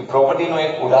 એ પ્રોપર્ટીનું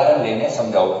એક ઉદાહરણ લઈને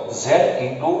સમજાવું. z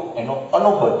into એનો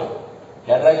અનુબદ્ધ,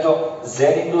 યાદ રાખજો, z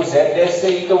into z ડેશ છે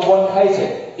એ તો 1 થાય છે,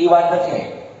 એ વાત નથી.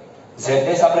 z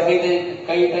ડેશ આપણે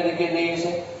કઈ તરીકે દઈએ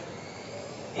છે?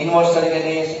 ઇન્વર્સ તરીકે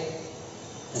દઈએ છે.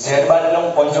 z બાર એટલે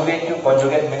હું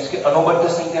કોન્જુગેટ મીન્સ કે અનુબદ્ધ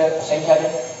સંખ્યા છે,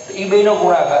 તો એ બેનો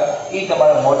ગુણાકાર એ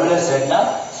તમારા મોડ્યુલસ z ના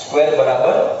સ્ક્વેર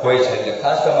બરાબર હોય છે. એટલે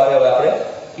ખાસ તમારે હવે આપણે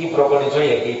એ પ્રોપર્ટી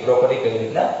જોઈએ કે એ પ્રોપર્ટી કઈ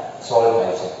રીતના સોલ્વ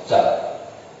થાય છે. ચાલો,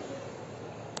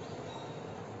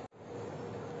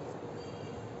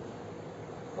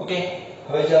 ઓકે.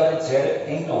 હવે જે આપણે z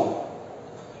ઇન્ટુ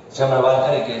જે આપણે વાત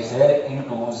કરી કે z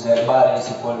into z bar is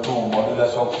equal to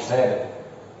modulus of z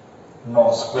no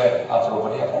square, આ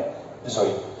પ્રોપર્ટી આપણે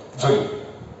જોઈએ.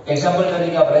 એક્ઝામ્પલ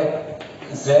તરીકે આપણે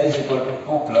z is equal to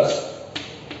 2 plus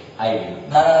i.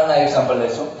 નાના એક્ઝામ્પલ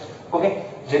લઈશું, ઓકે,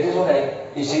 જેથી શું થાય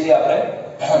ઇઝીલી આપણે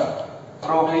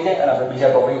પ્રૂવ થઈ જાય અને આપણે બીજા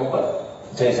ટોપિક ઉપર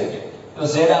જઈ શકીએ. તો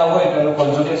z આ હોય તો એનું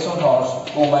કોન્જુગેટ શું થવાનું છે?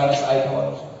 2 માઇનસ i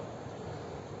થવાનું છે.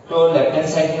 તો લેફ્ટ હેન્ડ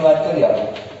સાઈડ ની વાત કરીએ આપણે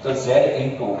તો z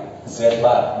into z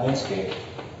બાર મીન્સ કે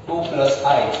 2 plus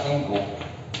i into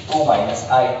 2 minus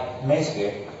i means કે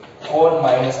 4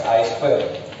 minus i square,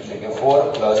 એટલે કે 4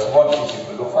 plus 1 is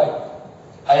equal to 5.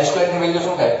 i square ની વેલ્યુ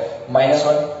શું થાય?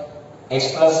 -1. x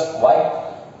plus y,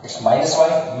 x minus y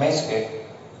means કે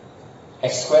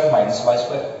x square minus y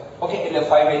square, okay, એટલે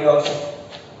 5 value આવશે.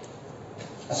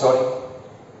 સોરી,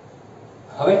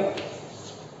 હવે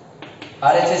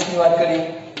RHS ની વાત કરીએ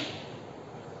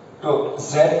તો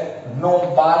z નો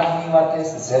બાર ની વાત છે.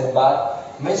 z બાર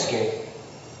મીન્સ કે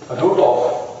root of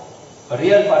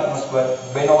real part no square,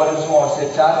 બેનો વર્ગ શું આવશે?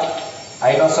 4.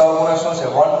 i નો સહગુણક શું છે?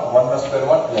 1. 1 નો સ્ક્વેર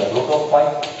 1 એટલે રૂટ ઓફ 5.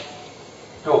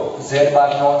 તો z બાર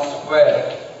નો સ્ક્વેર,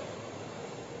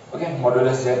 ઓકે,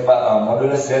 મોડ્યુલસ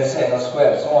z છે એનો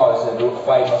સ્ક્વેર શું આવશે? રૂટ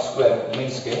 5 નો સ્ક્વેર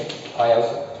મીન્સ કે 5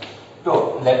 આવશે. તો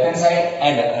left hand side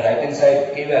and right hand side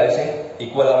કેવી આવે છે?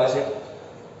 ઇક્વલ આવે છે.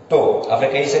 તો આપણે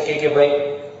કહી શકીએ કે ભાઈ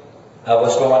આ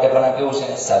વસ્તુ માટે પણ આ કેવું છે?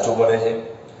 સાચું પડે છે.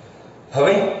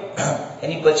 હવે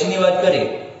એની પછીની વાત કરીએ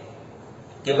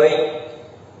કે ભાઈ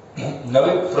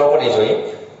નવી પ્રોપર્ટી જોઈએ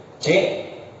જે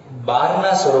 12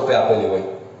 ના સ્વરૂપે આપેલી હોય.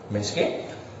 મીન્સ કે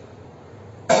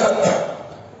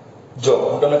જો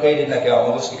હું તમને કઈ રીતના કહેવા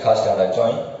માંગુ છું ખાસ ધ્યાન રાખજો.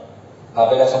 અહીં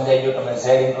આપેલા સમજાઈ ગયું તમને. z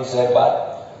into z બાર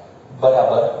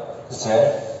બરાબર z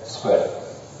સ્ક્વેર.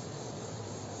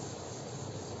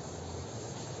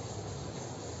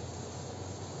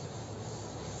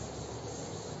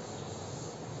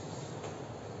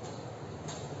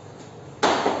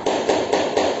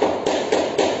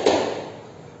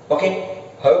 ઓકે,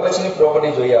 હવે પછીની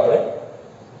પ્રોપર્ટી જોઈએ આપણે.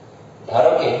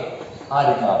 ધારો કે આ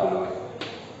રીતના આપેલું હોય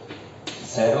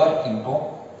z1 into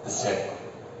z2,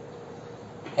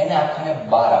 એને આખાને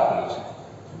 12 આપેલું છે,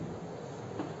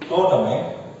 તો તમે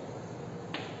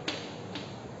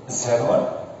z1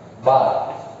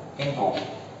 12 into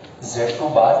z2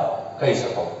 12 કહી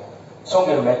શકો. શું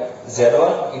કીધું મેં?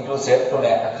 z1 into z2 ને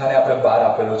આખાને આપણે 12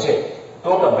 આપેલું છે,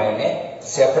 તો તમે એને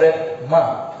સેપરેટમાં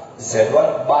z1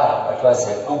 12 અથવા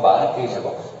z2 12 કહી શકો.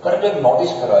 પરંતુ એક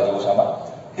નોટિસ કરવા જેવું છે આમાં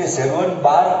કે z1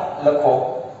 12 લખો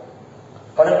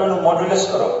પરંતુ એનું મોડ્યુલસ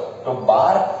કરો તો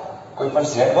 12 કોઈ પણ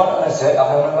z1 અને z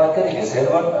આપણે વાત કરી કે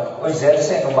z1 કોઈ z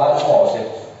છે તો 12 શું આવશે?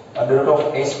 √a²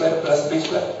 + b².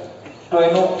 તો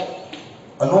એનું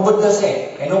અનુબદ્ધ છે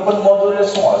એનું પણ મોડ્યુલસ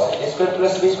શું આવશે? a²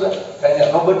 + b². કારણ કે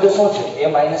અનુબદ્ધ શું છે? a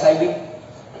 - ib.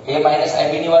 a -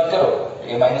 ib ની વાત કરો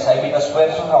a - ib નો સ્ક્વેર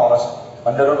શું થવાનો છે?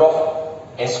 √a²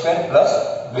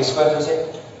 + b² થશે.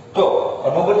 તો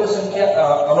અનુબદ્ધ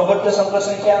સંકર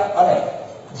સંખ્યા અને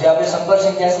જે આપણે સંકર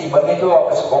સંખ્યા છે એ બંને કેવો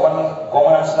આપે છે?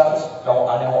 કોમન આન્સર આપે છે. તો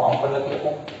આને હું આમ પર લખી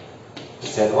શકું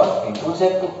z1 into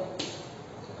z2.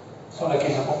 શું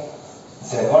લખી શકું?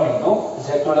 z1 into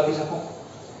z2 લખી શકું.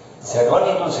 z1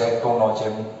 into z2 નો જે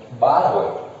 12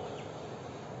 હોય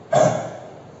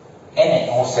એને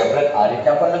હું સેપરેટ આ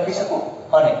રીતના પણ લખી શકું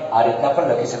અને આ રીતના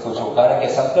પણ લખી શકું છું. કારણ કે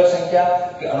સંકર સંખ્યા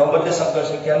કે અનુબદ્ધ સંકર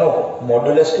સંખ્યાનો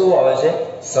મોડ્યુલસ કેવું આવે છે?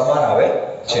 સમાન આવે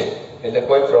છે. એટલે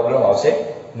કોઈ પ્રોબ્લેમ આવશે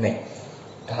નહીં.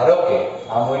 ધારો કે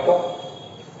આમ હોય તો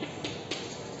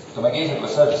તમે કહી શકો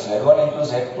સર z1 into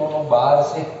z2 નું 12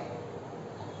 છે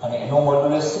અને એનું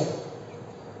મોડ્યુલસ છે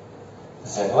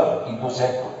z1 into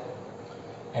z2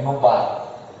 એનું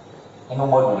 12 એનું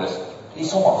મોડ્યુલસ એ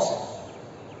શું આવશે?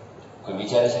 કોઈ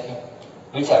વિચારી શકે?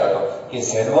 વિચારો તો કે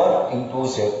z1 into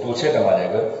z2 છે તમારે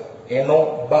આગળ એનું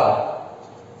 12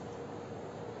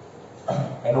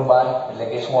 એનું બાર એટલે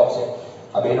કે શું આવશે?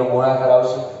 આ બેનો ગુણાકાર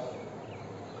આવશે,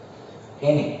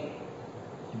 એની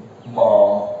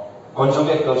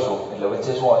કોન્જુગેટ કરશો એટલે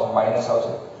વચ્ચે શું આવશે? માઇનસ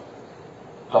આવશે.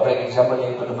 તો આપણે એક એક્ઝામ્પલ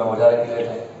લઈએ તો તમને વધારે ક્લિયર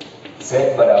થાય. z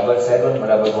બરાબર z1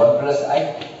 બરાબર 1 પ્લસ i,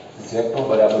 z2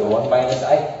 બરાબર 1 માઇનસ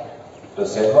i. તો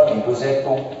z1 ઇન્ટુ z2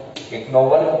 1 નો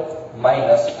વર્ગ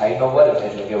માઇનસ i નો વર્ગ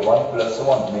એટલે કે 1 પ્લસ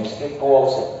 1 મીન્સ કે 2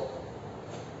 આવશે.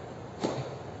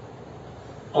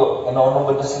 તો એનો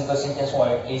અનુબદ્ધ સંકર સંખ્યા શું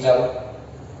આવે? એ જ આવે.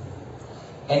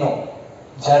 એનું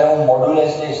જ્યારે હું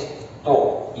મોડ્યુલસ લઈશ તો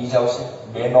એ જ આવશે.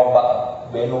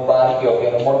 બેનું બાર કયો કે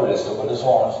એનું મોડ્યુલસ તો બધું શું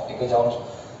આવવાનું છે? એક જ આવવાનું છે.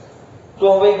 તો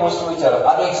હવે એક વસ્તુ વિચારો,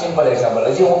 આનો એક સિમ્પલ એક્ઝામ્પલ,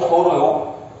 હજી હું થોડું એવું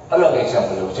અલગ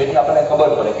એક્ઝામ્પલ લઉં જેથી આપણને ખબર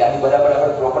પડે કે આની બરાબર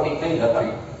આપણે પ્રોપર્ટી કઈ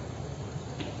લખી.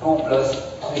 2 પ્લસ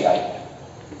 3i,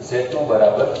 z2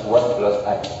 બરાબર 1 પ્લસ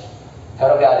i.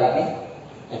 ધારો કે આ રીતની,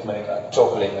 એક મિનિટ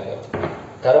ચોક લઈને,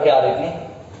 ધારો કે આ રીતની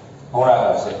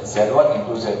ગુણાકાર છે z1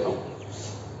 into z2.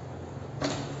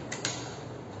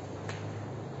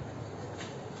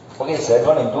 Okay,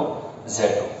 z1 into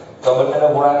z2. તો બંનેનો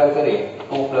ગુણાકાર કરીએ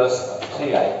 2 plus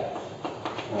 3i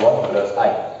 1 plus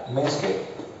i means કે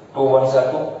 2 1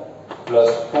 2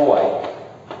 plus 2i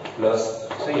plus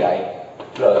 3i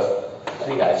plus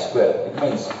 3i square. It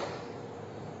means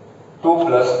 2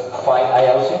 plus 5i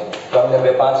આવશે. તો અમને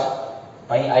 2 5,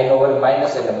 અહીં i નો વર્ગ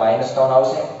માઇનસ એટલે -3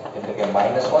 આવશે એટલે કે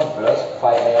 -1 પ્લસ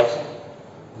 5i આવશે.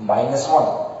 -1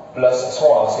 પ્લસ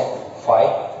શું આવશે?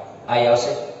 5i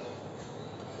આવશે.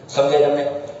 સમજાય તમને?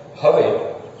 હવે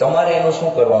તમારે એનું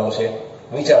શું કરવાનું છે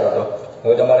વિચારો તો.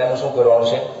 હવે તમારે એનું શું કરવાનું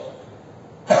છે?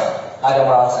 આ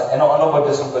તમારો આન્સર, એનો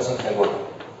અનુબદ્ધ સંકર સંખ્યા ગોઠવો.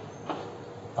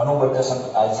 અનુબદ્ધ સંકર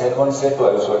આ z1 z2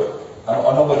 આવ્યું, સોરી, આનો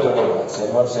અનુબદ્ધ ગોઠવો.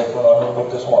 z1 z2 નો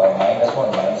અનુબદ્ધ શું આવે? -1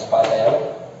 -5i આવે.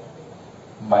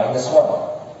 -1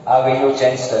 આ વેલ્યુ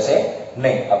ચેન્જ થશે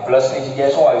નહીં. આ પ્લસ ની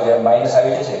જગ્યાએ શું આવી જાય? માઇનસ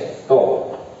આવી જશે. તો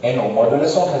એનું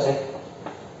મોડ્યુલસ શું થશે?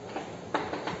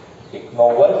 1 નો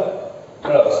વર્ગ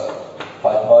પ્લસ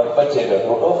 5 નો વર્ગ 25 એટલે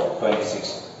 √26.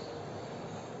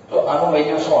 તો આનું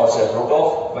વેલ્યુ શું આવશે?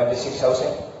 √26 આવશે.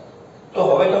 તો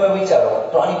હવે તમે વિચારો,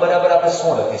 તો આની બરાબર આપણે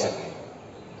શું લખી શકીએ?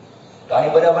 તો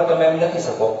આની બરાબર તમે એમ લખી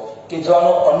શકો કે જો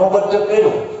આનો અનુબદ્ધ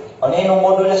કર્યું અને એનું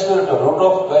મોડ્યુલસ કર્યું તો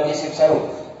 √26 આવ્યું.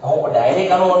 હું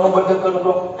ડાયરેક્ટ આનું અનુબદ્ધ કરું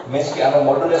તો મીન્સ કે આનું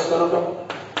મોડ્યુલસ કરું તો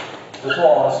શું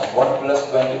આવવાનું છે? 1 પ્લસ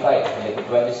 25 એટલે કે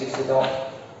 26 જ આવવાનું,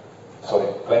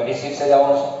 સોરી 26 જ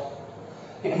આવવાનું છે.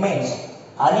 ઇટ મીન્સ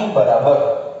આની બરાબર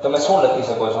તમે શું લખી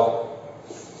શકો છો?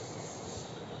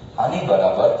 આની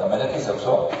બરાબર તમે લખી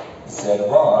શકશો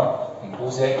z1 ઇન્ટુ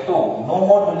z2 નું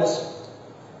મોડ્યુલસ.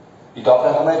 એ તો આપણે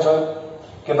હમણાં જોયું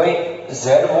કે ભાઈ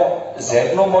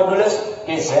z નું મોડ્યુલસ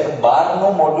કે z12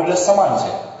 નું મોડ્યુલસ સમાન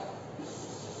છે.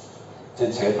 જે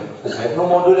z નું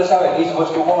મોડ્યુલસ આવે એ જ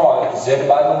વસ્તુ કોનો આવે?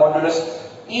 z12 નું મોડ્યુલસ.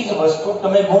 એ જ વસ્તુ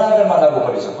તમે ગુણાકારમાં લાગુ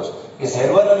કરી શકો છો કે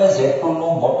z1 અને z2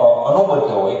 નું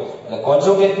અનુબદ્ધ હોય એટલે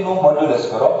કોન્જુગેટ નું મોડ્યુલસ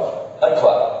કરો,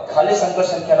 અથવા ખાલી સંકર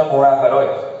સંખ્યાનો ગુણાકાર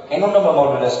હોય એનું તમે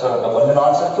મોડ્યુલસ કરો તો બંનેનો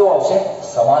આન્સર કેવો આવશે?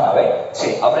 સમાન આવે છે.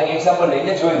 આપણે એક એક્ઝામ્પલ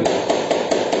લઈને જોઈ લઈએ.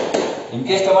 ઇન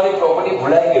કેસ તમારી પ્રોપર્ટી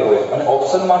ભૂલાઈ ગઈ હોય અને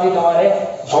ઓપ્શનમાંથી તમારે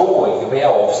જોવું હોય કે ભાઈ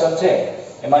આ ઓપ્શન છે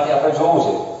એમાંથી આપણે જોવું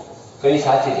છે કઈ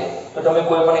સાચી છે, તો તમે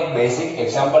કોઈ પણ એક બેઝિક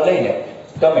એક્ઝામ્પલ લઈને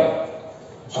તમે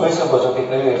જોઈ શકો છો કે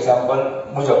કયું એક્ઝામ્પલ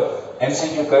મુજબ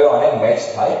એમસીક્યુ કયો અને મેચ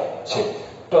થાય છે.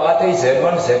 તો આ થઈ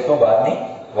z1 z2 બારની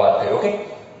વાત થઈ. ઓકે,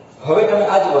 હવે તમે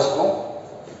આ જ વસ્તુ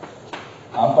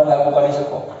આમ પણ લાગુ કરી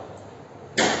શકો.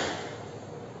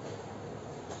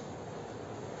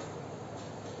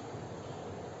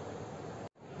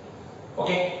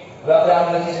 ઓકે, હવે આપણે આમ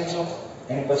લખી શકીશું.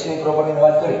 એની પછીની પ્રોપર્ટીની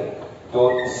વાત કરીએ તો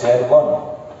z1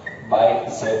 બાય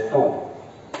z2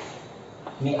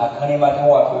 ની આખાની માટે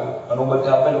હું આપ્યું અનુબદ્ધ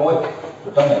આપેલું હોય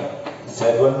તો તમે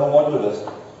z1 નું મોડ્યુલસ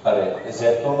અરે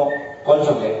z2 નો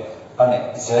કોન્જુગેટ અને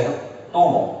z1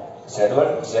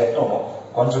 z2 નો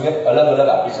કોન્જુગેટ અલગ અલગ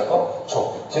આપી શકો છો.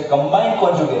 જે કમ્બાઇન્ડ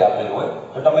કોન્જુગેટ આપેલું હોય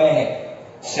તો તમે એને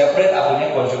સેપરેટ આપીને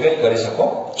કોન્જુગેટ કરી શકો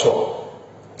છો.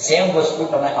 સેમ વસ્તુ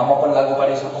તમે આમાં પણ લાગુ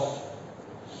પાડી શકો.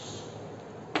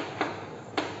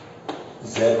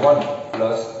 z1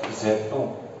 પ્લસ z2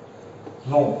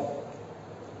 નું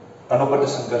અનુબદ્ધ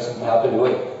સંકર સંખ્યા આપેલી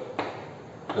હોય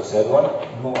તો z1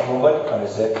 નું અનુબદ્ધ અને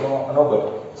z2 નું અનુબદ્ધ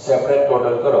સેપરેટ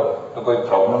ટોટલ કરો તો કોઈ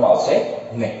પ્રોબ્લેમ આવશે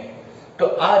નહીં. તો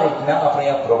આ રીતના આપણે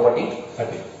આ પ્રોપર્ટી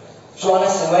હતી. જો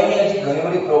આના સિવાયની હજી ઘણી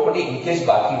બધી પ્રોપર્ટી ઇન કેસ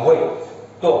બાકી હોય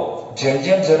તો જેમ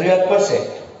જેમ જરૂરિયાત પડશે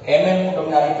એમ એમ હું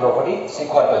તમને આની પ્રોપર્ટી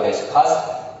શીખવાડતો જઈશ. ખાસ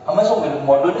અમે શું કર્યું,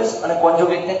 મોડ્યુલસ અને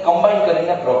કોન્જુગેટને કમ્બાઈન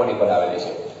કરીને પ્રોપર્ટી બનાવેલી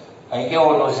છે. અહીં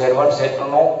કેવું હતું, z1 z2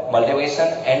 નું મલ્ટિપ્લિકેશન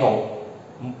એનું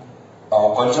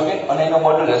કોન્જુગેટ અને એનો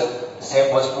મોડ્યુલસ સેમ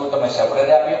વસ્તુ તમે સેપરેટ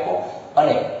આપી શકો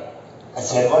અને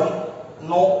z1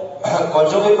 નો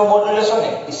કોન્જુગેટ નું મોડ્યુલસ હોય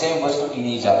ને એ સેમ વસ્તુ E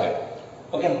ની જ આપે.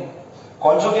 ઓકે,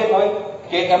 કોન્જુગેટ હોય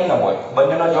કે એમ ન હોય,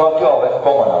 બંનેનો જવાબ કયો આવે?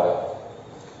 કોમન આવે.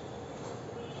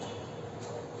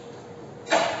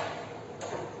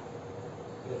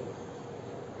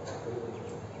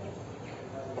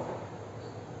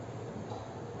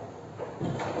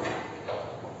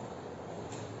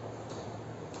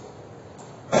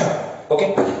 Okay,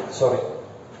 sorry.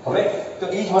 હવે તો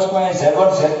એ જ વસ્તુ અહીંયા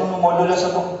Z1 Z2 નું મોડ્યુલસ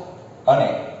હતું અને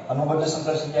અનુબદ્ધ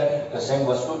સંકર્ષણ ક્યાં તો સેમ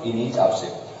વસ્તુ E ની જ આપશે.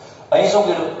 અહીં શું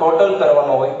કીધું? ટોટલ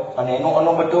કરવાનો હોય અને એનું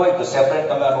અનુબદ્ધ હોય તો સેપરેટ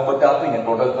તમે અનુબદ્ધ આપીને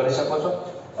ટોટલ કરી શકો છો.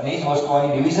 અને એ જ વસ્તુ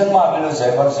અહીં ડિવિઝનમાં આપેલું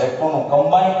Z1 Z2 નું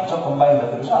કમ્બાઈન, જો કમ્બાઈન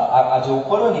લખેલું છે આ જે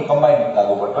ઉપર હોય ને કમ્બાઈન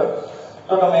લાગુ પડતો હોય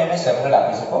તો તમે એને સેપરેટ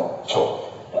આપી શકો છો.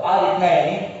 તો આ રીતના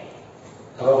એની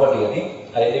પ્રોપર્ટી હતી.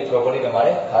 આ એની પ્રોપર્ટી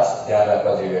તમારે ખાસ ધ્યાન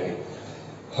રાખવા જેવી હતી.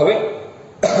 હવે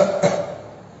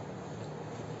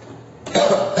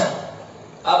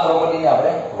આ પ્રોપર્ટીની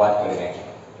આપણે વાત કરી નાખીએ.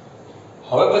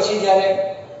 હવે પછી જ્યારે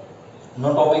નો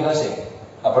ટોપિક હશે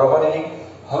આ પ્રોપર્ટીની,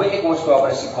 હવે એક વસ્તુ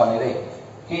આપણે શીખવાની રહી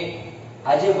કે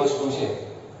આ જે વસ્તુ છે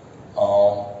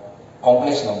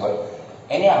કોમ્પ્લેક્સ નંબર,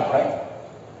 એને આપણે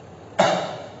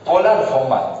પોલાર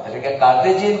ફોર્મમાં એટલે કે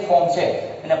કાર્ટેશિયન ફોર્મ છે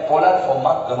એને પોલાર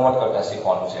ફોર્મમાં કન્વર્ટ કરતા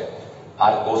શીખવાનું છે.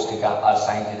 r cos θ, r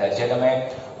sin θ, જે તમે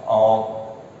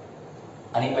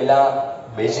આની પહેલા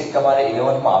બેઝિક તમારે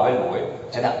 11th માં આવેલું હોય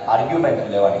જેને આર્ગ્યુમેન્ટ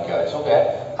લેવાની કહેવાય. શું કહેવાય?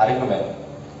 આર્ગ્યુમેન્ટ.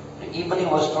 એ બધી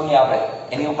વસ્તુની આપણે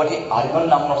એની ઉપરથી આર્ગન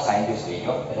નામનો સાયન્ટિસ્ટ થઈ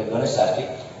ગયો એટલે ગણિતશાસ્ત્રી,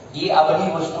 એ આ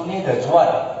બધી વસ્તુની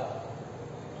રજૂઆત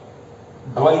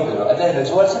ડ્રોઈંગ કર્યો એટલે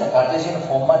રજૂઆત છે ને કાર્ટેશિયન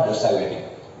ફોર્મમાં દર્શાવી હતી.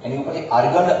 એની ઉપરથી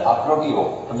આર્ગન આકૃતિઓ,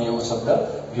 તમે એવો શબ્દ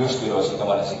યુઝ કર્યો છે,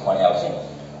 તમારે શીખવાની આવશે.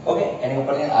 ઓકે, એની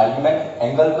ઉપરથી આર્ગ્યુમેન્ટ,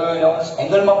 એંગલ કયો લેવાનો,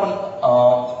 એંગલમાં પણ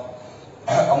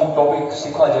અમુક ટોપિક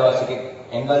શીખવા જેવા છે કે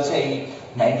એંગલ છે એ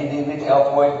 90 ડિગ્રીથી અપ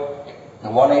હોય,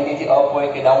 180 થી અપ હોય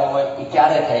કે ડાઉન હોય, એ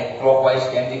ક્યારે થાય, ક્લોકવાઇઝ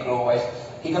કે એન્ટી ક્લોકવાઇઝ,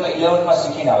 એ તમે 11th માં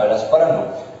શીખીને આવેલા છે. પરંતુ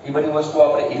એ બધી વસ્તુ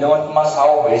આપણે 11th માં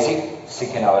સાવ બેઝિક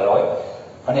શીખીને આવેલા હોય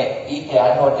અને એ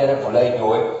ત્યારનો અત્યારે ભૂલાઈ ગયો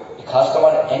હોય. એ ખાસ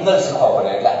તમારે એંગલ શીખવા પડે.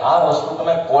 એટલે આ વસ્તુ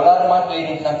તમે પોલારમાં કઈ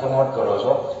રીતના કન્વર્ટ કરો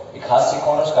છો એ ખાસ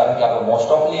શીખવાનું છે. કારણ કે આપણે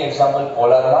મોસ્ટ ઓફલી એક્ઝામ્પલ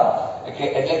પોલારમાં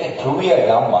એટલે કે ધ્રુવીય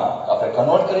ગ્રામમાં આપણે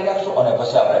કન્વર્ટ કરી નાખશું અને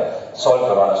પછી આપણે સોલ્વ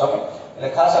કરવાના છો. એટલે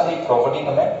ખાસ આપણી પ્રોપર્ટી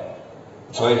તમે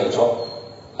જોઈ લેજો.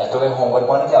 તો કંઈ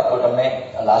હોમવર્કમાં નથી આપતો, તમને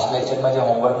લાસ્ટ લેક્ચરમાં જે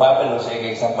હોમવર્કમાં આપેલું છે એક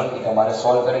એક્ઝામ્પલ એ તમારે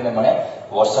સોલ્વ કરીને મને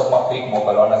વોટ્સઅપમાં ક્લિક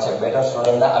મોકલવાના છે. 2-3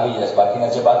 સ્ટુડન્ટના આવી જશે,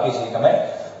 બાકીના જે બાકી છે એ તમે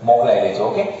મોકલાઈ લેજો.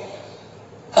 ઓકે,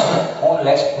 હું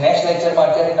નેક્સ્ટ લેક્ચરમાં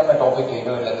અત્યારે તમે ટોપિક કહી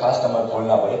દો એટલે ખાસ તમારે ભૂલ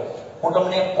ના પડે. હું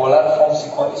તમને પોલાર ફોર્મ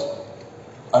શીખવાડીશ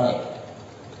અને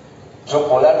જો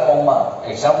પોલાર ફોર્મમાં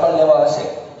એક્ઝામ્પલ લેવા હશે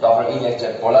તો આપણે એ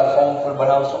લેક્ચર પોલાર ફોર્મ પર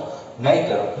બનાવશું. નહીં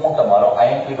કરો હું તમારો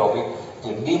આઈએમપી ટોપિક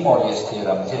જે ડી મોરિયસ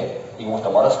થિયરમ છે એ હું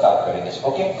તમારો સ્ટાર્ટ કરી દઈશ.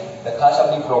 ઓકે, એટલે ખાસ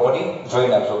આપણી પ્રોપર્ટી જોઈ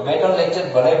નાખજો. 2-3 લેક્ચર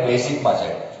ભલે બેઝિકમાં છે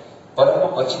પરંતુ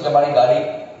પછી તમારી ગાડી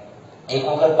એક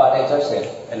વખત પાટે ચડશે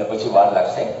એટલે પછી વાર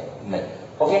લાગશે નહીં.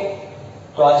 ઓકે,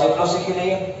 તો આ જેટલું શીખી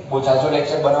લઈએ. બહુ જાજો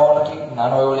લેક્ચર બનાવવો નથી,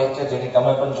 નાનો એવો લેક્ચર જેથી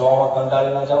તમે પણ જોવામાં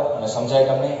કંટાળી ના જાઓ અને સમજાય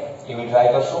તમને એવી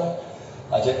ટ્રાય કરશું.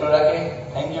 આ જેટલું રાખીએ.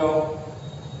 Thank you.